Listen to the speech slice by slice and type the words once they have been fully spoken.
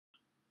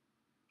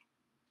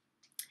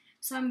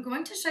So I'm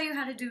going to show you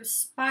how to do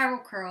spiral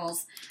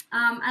curls.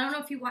 I don't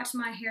know if you watched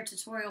my hair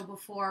tutorial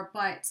before,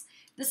 but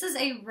this is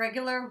a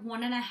regular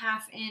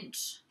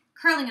 1.5-inch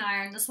curling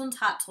iron. This one's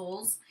Hot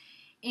Tools.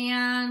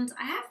 And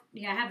I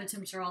have the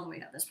temperature all the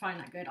way up. That's probably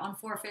not good, on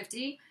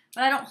 450,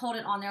 but I don't hold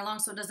it on there long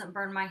so it doesn't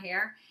burn my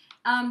hair.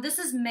 This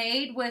is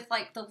made with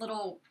like the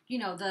little,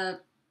 the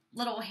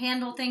little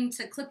handle thing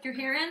to clip your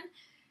hair in.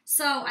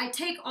 So I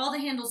take all the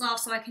handles off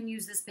so I can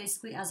use this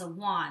basically as a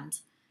wand.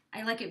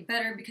 I like it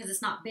better because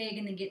it's not big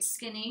and then gets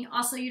skinny.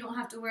 Also, you don't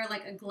have to wear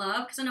like a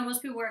glove, because I know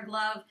most people wear a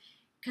glove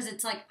because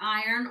it's like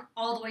iron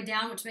all the way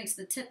down, which makes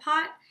the tip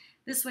hot.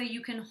 This way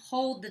you can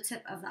hold the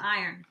tip of the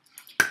iron.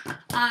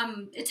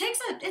 It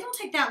don't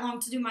take that long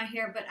to do my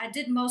hair, but I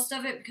did most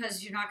of it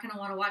because you're not going to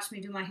want to watch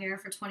me do my hair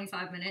for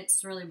 25 minutes.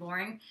 It's really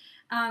boring.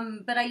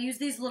 But I use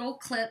these little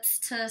clips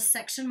to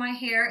section my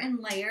hair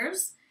in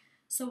layers.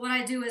 So what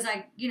I do is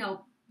I,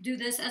 do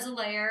this as a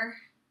layer,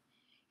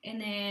 and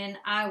then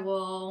I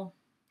will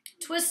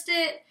twist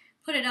it,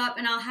 put it up,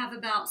 and I'll have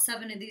about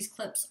 7 of these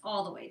clips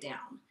all the way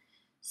down.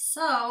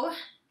 So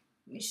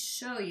let me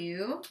show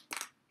you.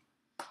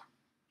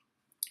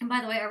 And by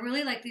the way, I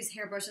really like these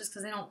hairbrushes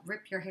because they don't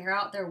rip your hair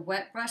out. They're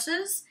wet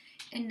brushes.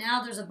 And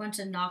now there's a bunch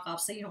of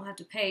knockoffs, so you don't have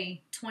to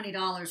pay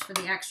 $20 for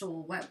the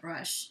actual wet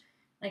brush,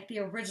 like the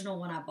original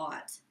one I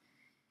bought.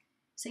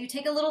 So you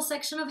take a little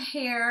section of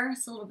hair.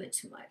 It's a little bit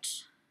too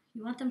much.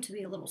 You want them to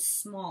be a little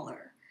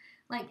smaller.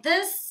 Like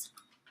this.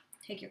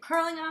 Take your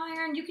curling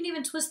iron. You can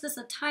even twist this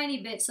a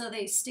tiny bit so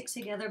they stick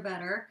together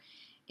better.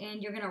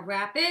 And you're going to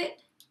wrap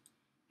it.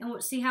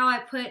 And see how I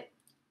put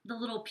the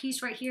little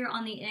piece right here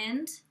on the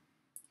end?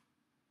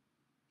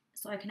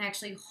 So I can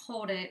actually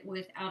hold it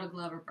without a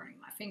glove or burning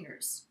my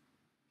fingers.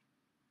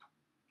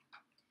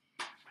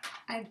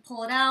 I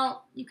pull it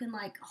out. You can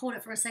like hold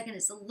it for a second.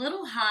 It's a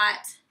little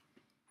hot,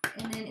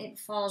 and then it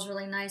falls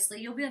really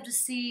nicely. You'll be able to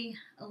see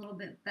a little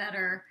bit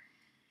better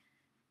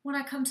when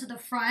I come to the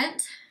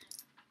front.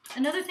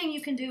 Another thing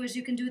you can do is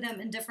you can do them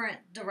in different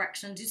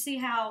directions. You see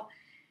how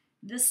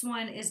this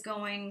one is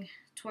going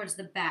towards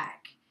the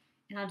back,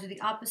 and I'll do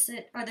the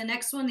opposite, or the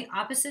next one the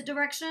opposite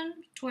direction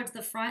towards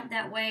the front.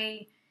 That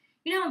way,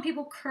 when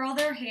people curl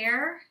their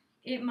hair,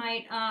 it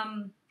might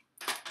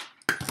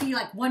be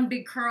like one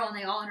big curl and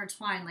they all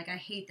intertwine. Like, I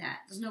hate that.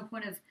 There's no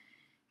point of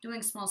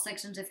doing small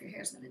sections if your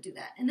hair is going to do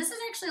that. And this is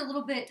actually a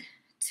little bit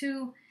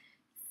too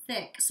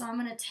thick, so I'm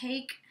going to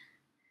take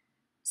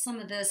some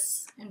of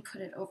this and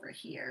put it over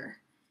here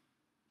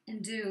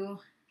and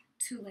do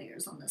 2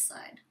 layers on this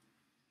side.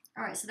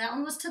 All right, so that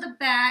one was to the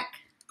back.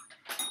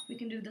 We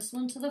can do this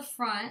one to the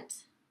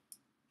front.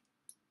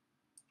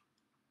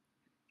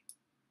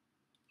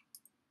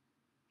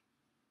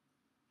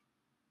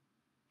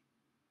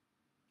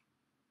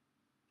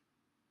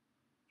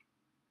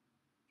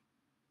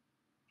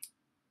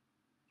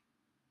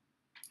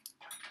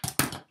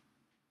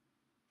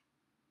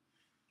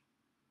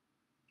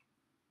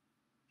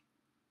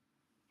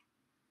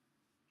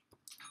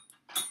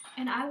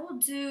 And I will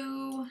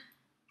do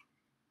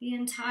the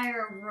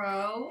entire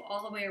row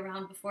all the way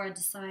around before I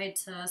decide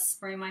to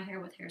spray my hair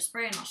with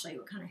hairspray, and I'll show you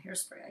what kind of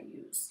hairspray I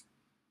use.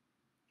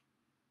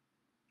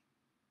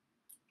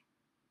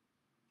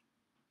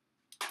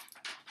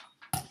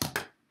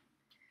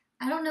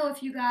 I don't know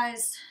if you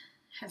guys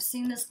have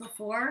seen this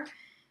before,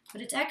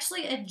 but it's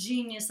actually a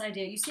genius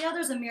idea. You see how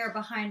there's a mirror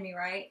behind me,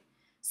 right?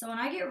 So when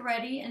I get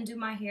ready and do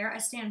my hair, I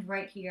stand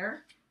right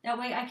here. That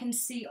way I can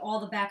see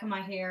all the back of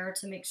my hair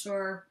to make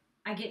sure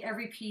I get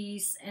every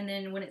piece, and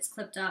then when it's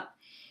clipped up.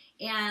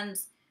 And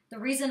the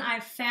reason I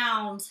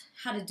found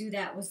how to do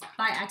that was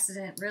by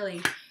accident,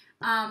 really.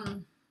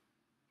 An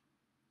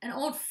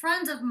old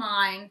friend of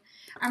mine,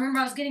 I remember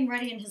I was getting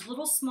ready in his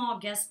little small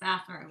guest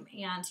bathroom,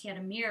 and he had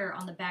a mirror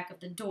on the back of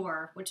the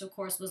door, which of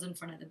course was in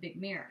front of the big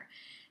mirror.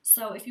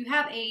 So if you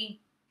have a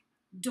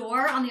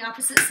door on the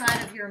opposite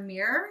side of your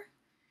mirror,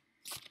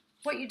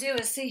 what you do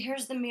is, see,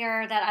 here's the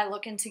mirror that I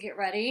look in to get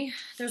ready.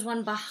 There's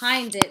one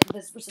behind it,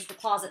 which is the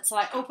closet. So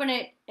I open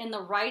it in the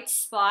right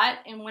spot,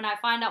 and when I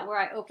find out where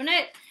I open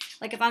it,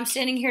 like if I'm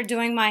standing here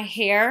doing my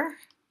hair,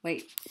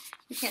 wait,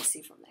 you can't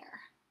see from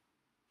there.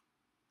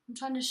 I'm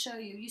trying to show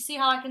you. You see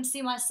how I can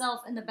see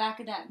myself in the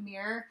back of that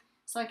mirror?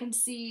 So I can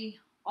see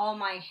all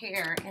my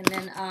hair, and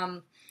then,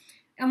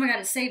 oh my God,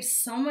 it saves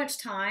so much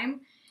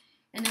time.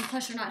 And then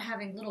plus you're not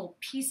having little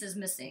pieces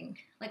missing.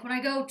 Like when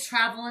I go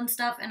travel and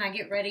stuff and I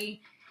get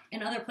ready,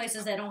 in other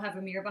places that don't have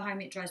a mirror behind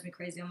me, it drives me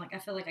crazy. I'm like, I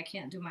feel like I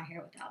can't do my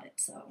hair without it,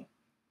 so.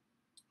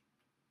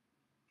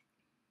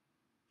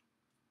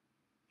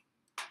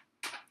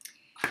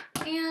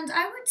 And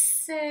I would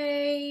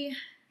say,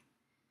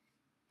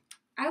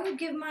 I would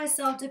give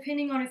myself,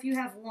 depending on if you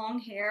have long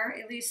hair,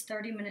 at least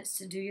 30 minutes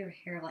to do your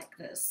hair like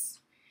this.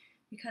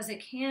 Because it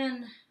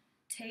can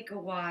take a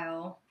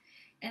while.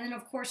 And then,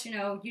 of course, you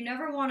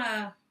never want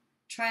to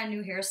try a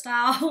new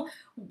hairstyle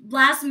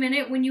last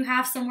minute when you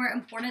have somewhere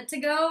important to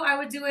go. I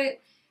would do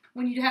it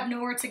when you have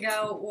nowhere to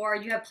go or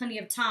you have plenty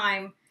of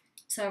time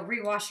to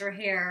rewash your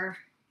hair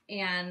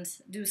and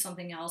do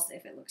something else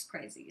if it looks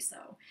crazy.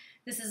 So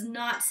this is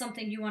not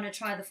something you want to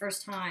try the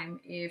first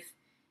time if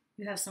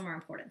you have somewhere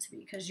important to be,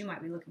 because you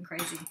might be looking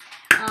crazy.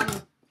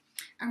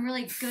 I'm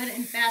really good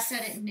and fast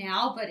at it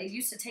now, but it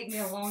used to take me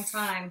a long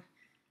time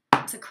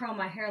to curl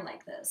my hair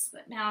like this,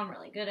 but now I'm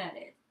really good at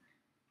it.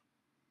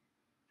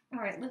 All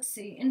right, let's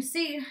see. And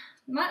see,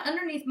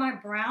 underneath my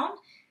brown,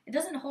 it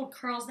doesn't hold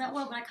curls that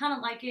well, but I kind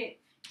of like it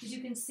because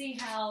you can see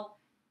how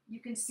you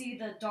can see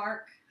the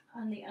dark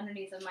on the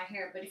underneath of my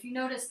hair. But if you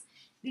notice,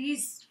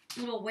 these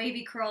little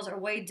wavy curls are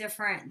way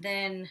different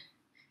than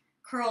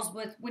curls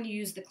with when you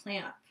use the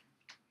clamp.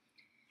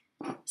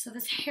 So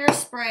this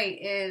hairspray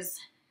is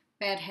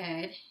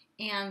Bedhead,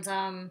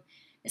 and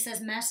it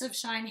says Massive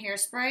Shine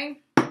Hairspray.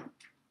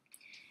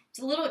 It's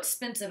a little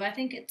expensive. I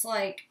think it's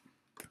like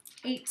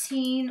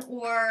 $18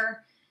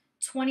 or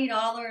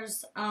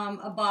 $20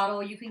 a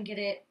bottle. You can get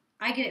it.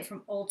 I get it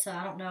from Ulta.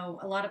 I don't know.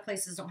 A lot of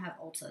places don't have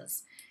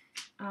Ultas.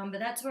 But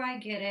that's where I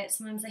get it.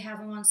 Sometimes they have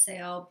them on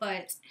sale.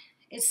 But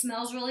it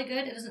smells really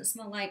good. It doesn't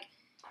smell like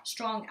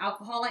strong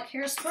alcohol-like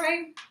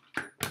hairspray.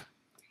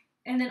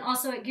 And then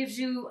also it gives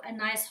you a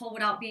nice hold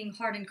without being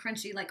hard and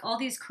crunchy. Like all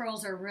these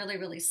curls are really,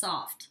 really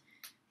soft.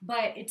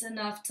 But it's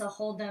enough to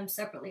hold them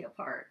separately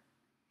apart.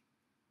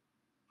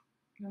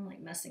 I'm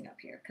like messing up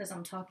here because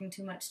I'm talking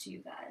too much to you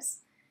guys.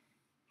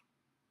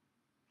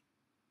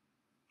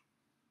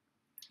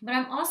 But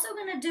I'm also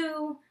going to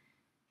do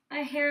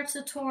a hair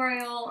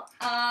tutorial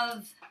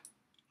of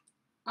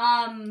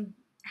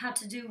how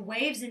to do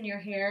waves in your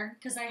hair,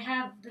 because I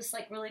have this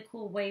like really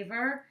cool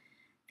waver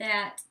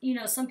that, you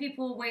know, some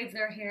people wave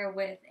their hair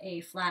with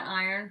a flat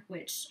iron,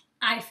 which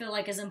I feel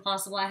like is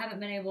impossible. I haven't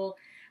been able,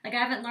 like I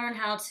haven't learned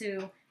how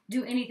to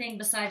do anything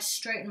besides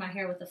straighten my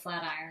hair with a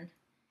flat iron.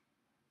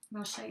 And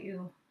I'll show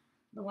you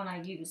the one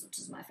I use, which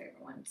is my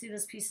favorite one. See,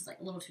 this piece is like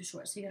a little too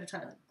short, so you gotta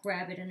try to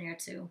grab it in there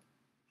too.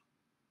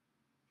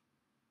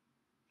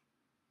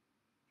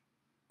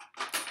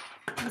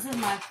 This is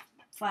my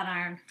flat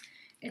iron.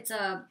 It's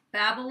a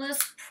Babyliss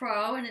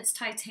Pro, and it's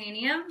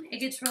titanium. It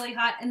gets really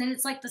hot, and then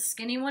it's like the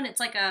skinny one. It's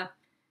like a,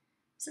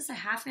 is this a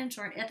 ½ inch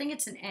or, I think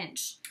it's an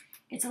inch.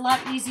 It's a lot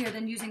easier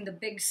than using the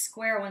big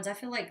square ones. I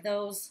feel like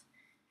those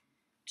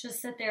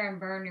just sit there and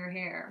burn your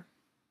hair.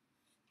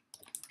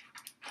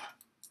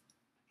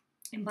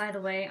 And by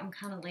the way, I'm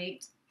kind of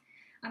late.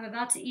 I'm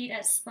about to eat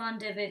at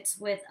Spondivits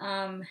with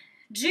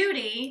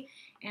Judy,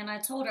 and I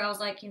told her, I was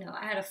like, you know,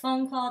 I had a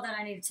phone call that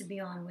I needed to be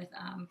on with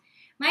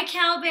my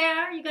Cal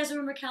Bear. You guys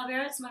remember Cal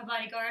Bear? It's my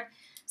bodyguard.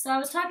 So I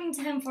was talking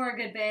to him for a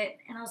good bit,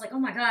 and I was like, oh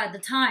my God, the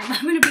time.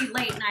 I'm going to be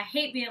late, and I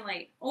hate being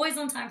late. Always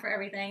on time for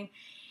everything.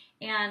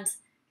 And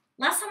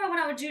last time I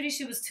went out with Judy,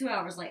 she was 2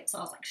 hours late, so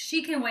I was like,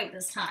 she can wait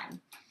this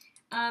time.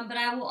 But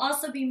I will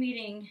also be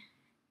meeting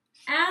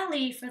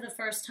Allie for the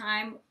first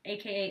time,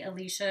 aka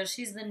Alicia.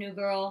 She's the new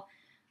girl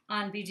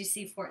on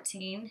BGC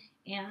 14,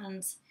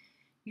 and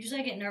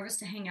usually I get nervous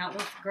to hang out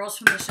with girls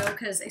from the show,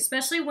 because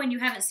especially when you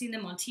haven't seen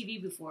them on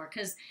TV before,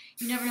 because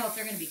you never know if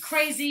they're going to be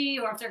crazy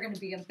or if they're going to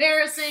be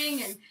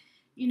embarrassing. And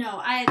you know,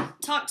 I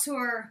talked to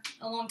her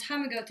a long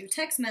time ago through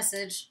text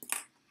message,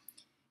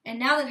 and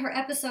now that her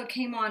episode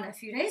came on a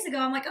few days ago,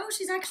 I'm like, oh,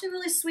 she's actually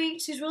really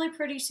sweet, she's really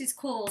pretty, she's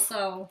cool,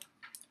 so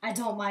I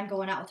don't mind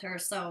going out with her.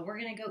 So we're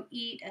going to go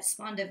eat at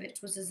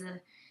Spondivits, which is a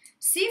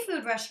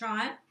seafood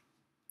restaurant.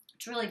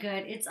 It's really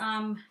good. It's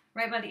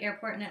right by the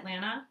airport in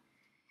Atlanta.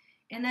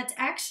 And that's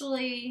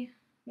actually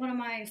one of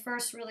my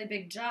first really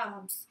big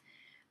jobs.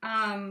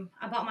 I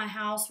bought my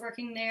house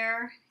working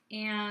there,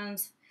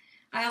 and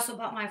I also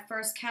bought my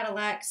first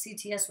Cadillac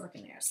CTS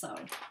working there. So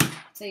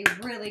it's a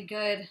really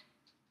good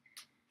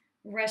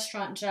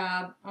restaurant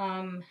job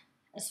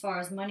as far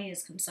as money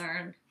is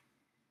concerned.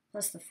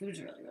 Plus the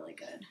food's really, really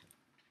good.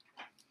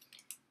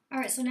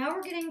 Alright, so now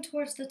we're getting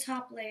towards the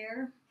top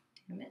layer.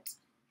 Damn it.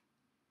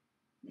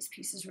 This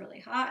piece is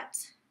really hot.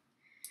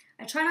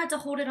 I try not to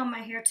hold it on my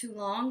hair too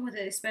long, with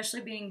it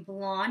especially being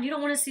blonde. You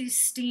don't want to see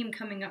steam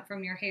coming up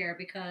from your hair,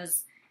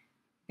 because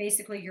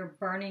basically you're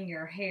burning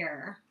your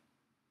hair.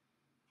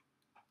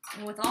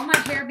 And with all my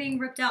hair being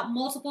ripped out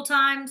multiple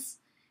times,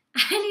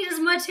 I need as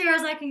much hair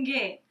as I can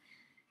get.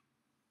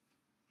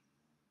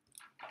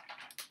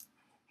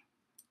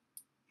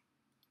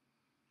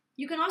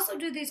 You can also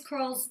do these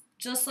curls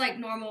just like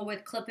normal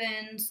with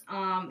clip-ins,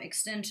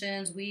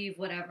 extensions, weave,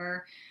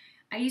 whatever.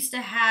 I used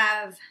to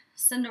have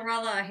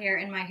Cinderella hair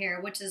in my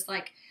hair, which is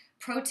like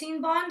protein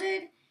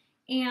bonded,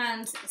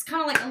 and it's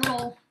kind of like a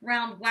little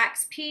round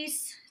wax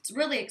piece. It's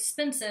really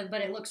expensive, but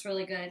it looks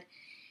really good.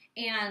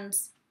 And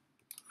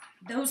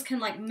those can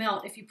like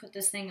melt if you put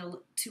this thing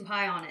too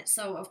high on it.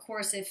 So of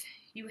course, if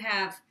you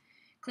have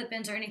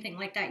clip-ins or anything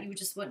like that, you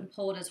just wouldn't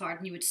pull it as hard,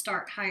 and you would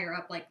start higher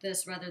up like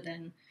this rather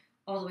than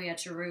all the way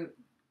at your root.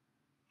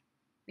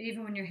 But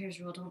even when your hair's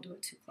real, don't do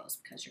it too close,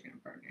 because you're going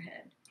to burn your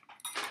head.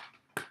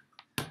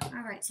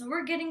 Alright, so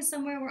we're getting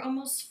somewhere. We're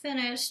almost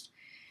finished.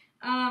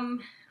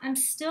 I'm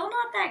still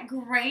not that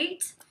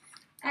great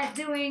at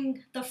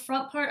doing the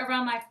front part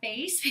around my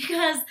face,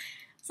 because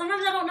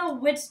sometimes I don't know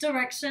which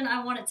direction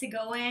I want it to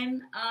go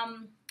in.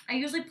 I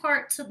usually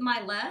part to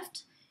my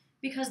left,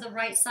 because the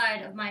right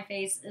side of my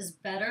face is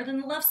better than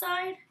the left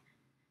side.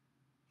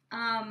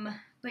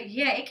 But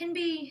yeah, it can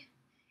be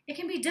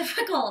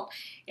difficult.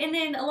 And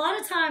then a lot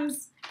of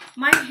times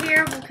my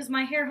hair will, because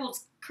my hair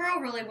holds curl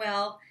really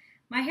well,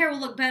 my hair will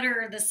look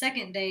better the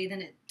second day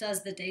than it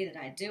does the day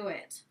that I do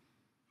it.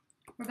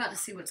 We're about to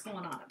see what's going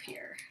on up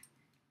here,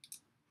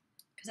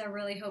 because I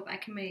really hope I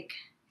can make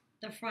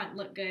the front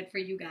look good for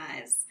you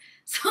guys.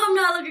 So I'm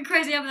not looking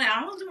crazy. I'm like,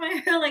 I don't do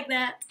my hair like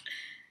that.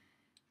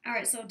 All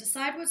right, so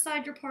decide what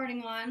side you're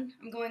parting on.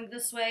 I'm going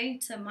this way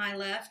to my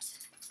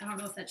left. I don't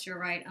know if that's your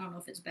right. I don't know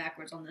if it's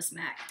backwards on this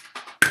Mac.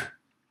 Put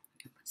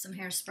some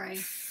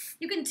hairspray.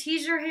 You can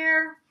tease your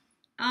hair.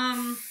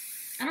 I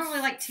don't really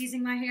like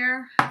teasing my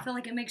hair. I feel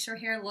like it makes your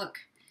hair look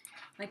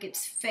like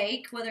it's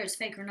fake. Whether it's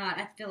fake or not,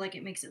 I feel like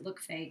it makes it look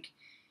fake.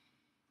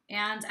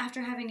 And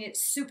after having it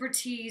super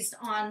teased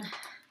on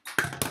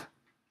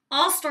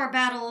All-Star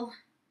Battle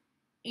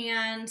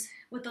and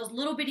with those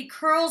little bitty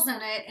curls in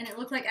it, and it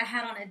looked like I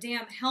had on a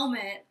damn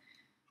helmet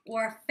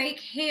or fake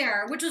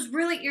hair, which was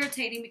really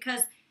irritating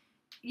because,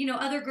 you know,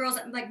 other girls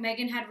like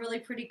Megan had really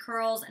pretty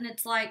curls, and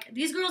it's like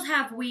these girls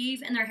have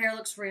weave and their hair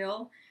looks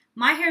real.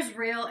 My hair's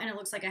real and it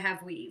looks like I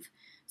have weave.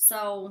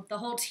 So the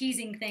whole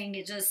teasing thing,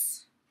 it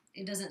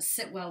doesn't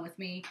sit well with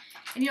me.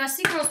 And, you know, I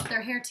see girls with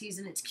their hair teased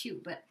and it's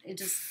cute, but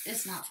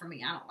it's not for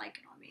me. I don't like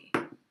it on me.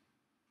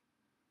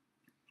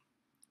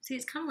 See,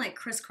 it's kind of like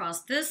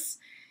crisscross. This,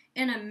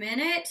 in a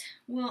minute,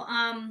 we'll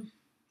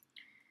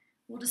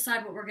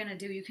decide what we're going to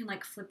do. You can,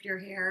 like, flip your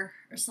hair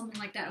or something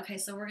like that. Okay,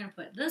 so we're going to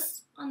put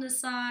this on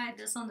this side,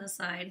 this on this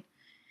side.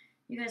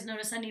 You guys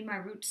notice I need my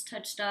roots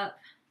touched up.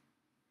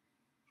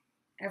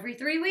 Every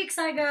 3 weeks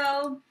I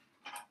go.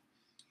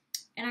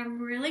 And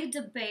I'm really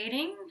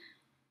debating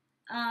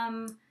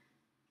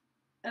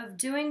of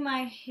doing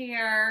my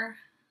hair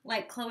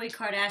like Khloe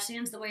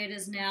Kardashian's, the way it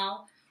is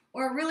now,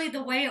 or really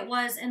the way it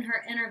was in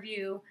her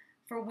interview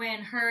for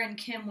when her and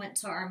Kim went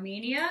to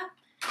Armenia.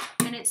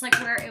 And it's like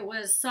where it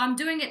was, so I'm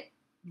doing it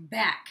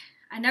back.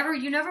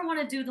 You never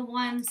want to do the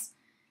ones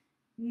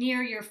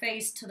near your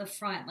face to the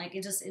front. Like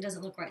it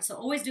doesn't look right. So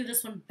always do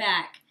this one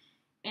back.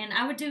 And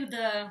I would do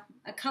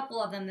a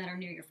couple of them that are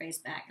near your face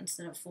back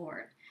instead of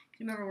forward.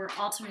 Remember, we're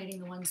alternating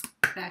the ones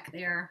back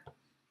there.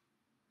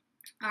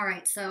 All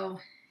right, so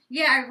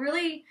yeah, I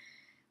really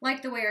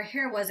like the way her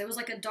hair was. It was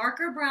like a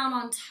darker brown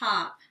on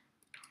top.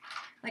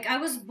 Like I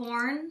was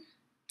born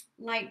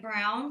light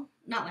brown,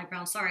 not light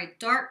brown, sorry,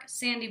 dark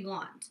sandy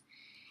blonde.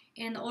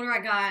 And the older I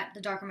got,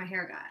 the darker my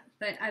hair got.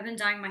 But I've been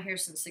dyeing my hair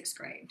since 6th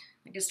grade.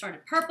 Like it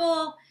started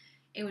purple.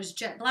 It was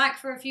jet black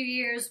for a few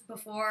years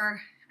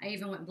before I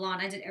even went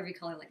blonde. I did every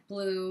color, like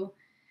blue,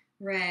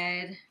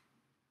 red.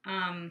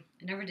 I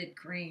never did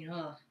green.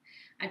 Ugh.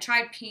 I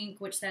tried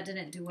pink, which that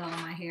didn't do well in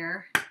my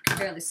hair. I can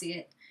barely see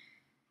it.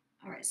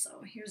 All right,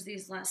 so here's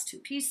these last two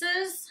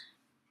pieces.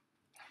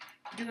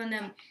 Doing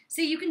them.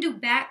 See, you can do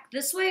back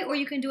this way, or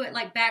you can do it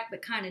like back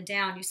but kind of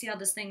down. You see how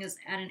this thing is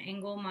at an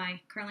angle,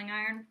 my curling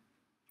iron?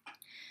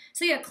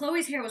 So yeah,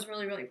 Khloe's hair was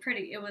really, really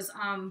pretty. It was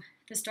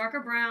this darker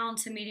brown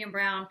to medium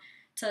brown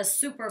to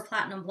super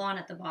platinum blonde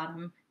at the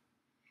bottom.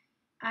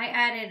 I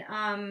added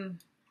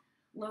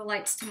low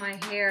lights to my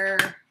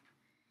hair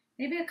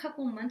maybe a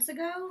couple months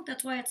ago.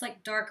 That's why it's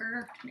like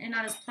darker and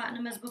not as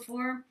platinum as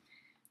before.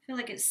 I feel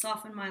like it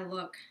softened my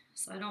look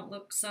so I don't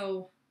look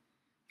so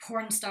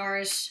porn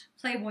starish,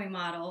 Playboy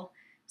model.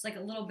 It's like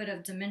a little bit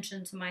of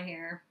dimension to my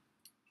hair.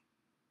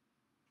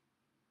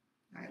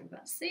 All right, we're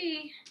about to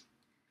see.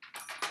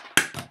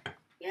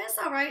 Yeah, it's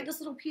all right. This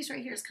little piece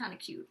right here is kind of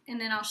cute. And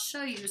then I'll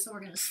show you. So we're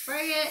going to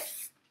spray it.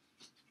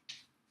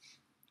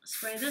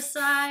 Spray this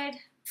side.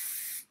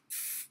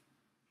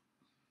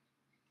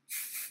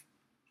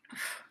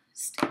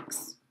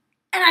 Stinks.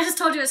 And I just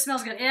told you it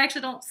smells good. It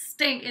actually don't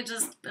stink.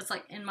 It's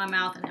like in my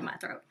mouth and in my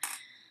throat.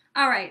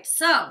 All right,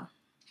 so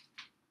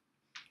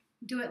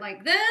do it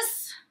like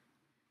this.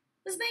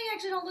 This thing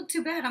actually don't look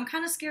too bad. I'm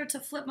kind of scared to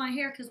flip my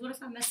hair because what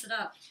if I mess it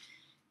up?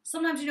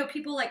 Sometimes, you know,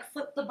 people like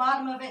flip the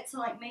bottom of it to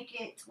like make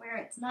it to where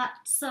it's not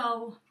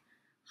so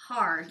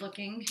hard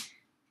looking.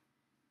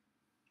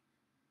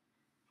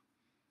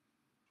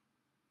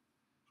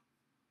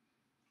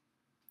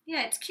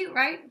 Yeah, it's cute,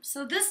 right?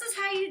 So this is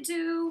how you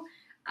do,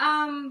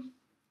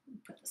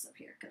 put this up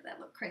here because that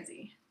looked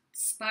crazy.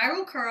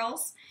 Spiral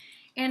curls.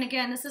 And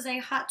again, this is a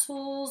Hot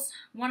Tools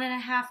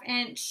 1.5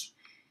 inch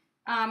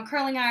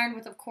curling iron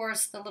with, of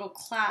course, the little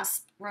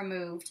clasp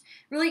removed.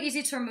 Really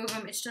easy to remove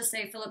them. It's just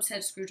a Phillips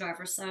head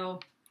screwdriver. So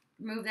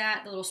remove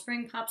that. The little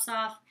spring pops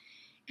off.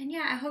 And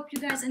yeah, I hope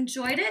you guys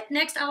enjoyed it.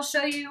 Next, I'll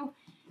show you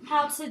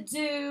how to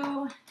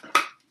do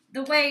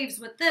the waves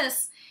with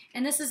this.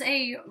 And this is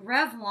a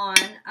Revlon,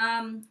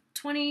 $20,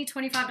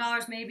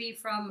 $25 maybe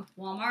from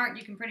Walmart.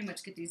 You can pretty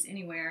much get these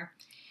anywhere.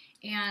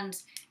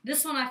 And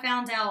this one I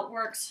found out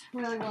works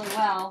really, really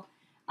well.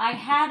 I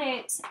had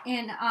it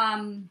in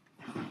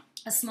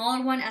a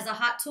smaller one as a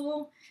hot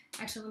tool.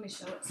 Actually, let me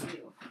show it to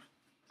you.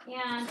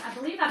 And I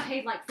believe I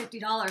paid like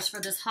 $50 for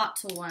this hot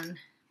tool one,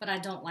 but I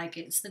don't like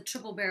it. It's the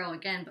triple barrel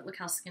again, but look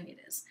how skinny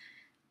it is.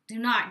 do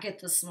not get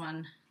this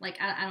one. Like,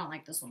 I don't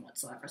like this one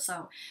whatsoever.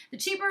 So the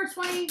cheaper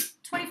 $25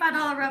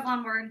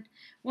 Revlon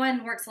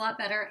one works a lot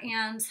better.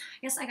 And I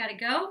guess I gotta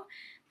go,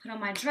 put on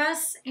my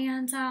dress,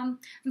 and I'm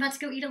about to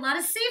go eat a lot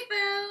of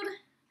seafood.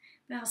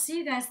 But I'll see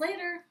you guys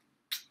later.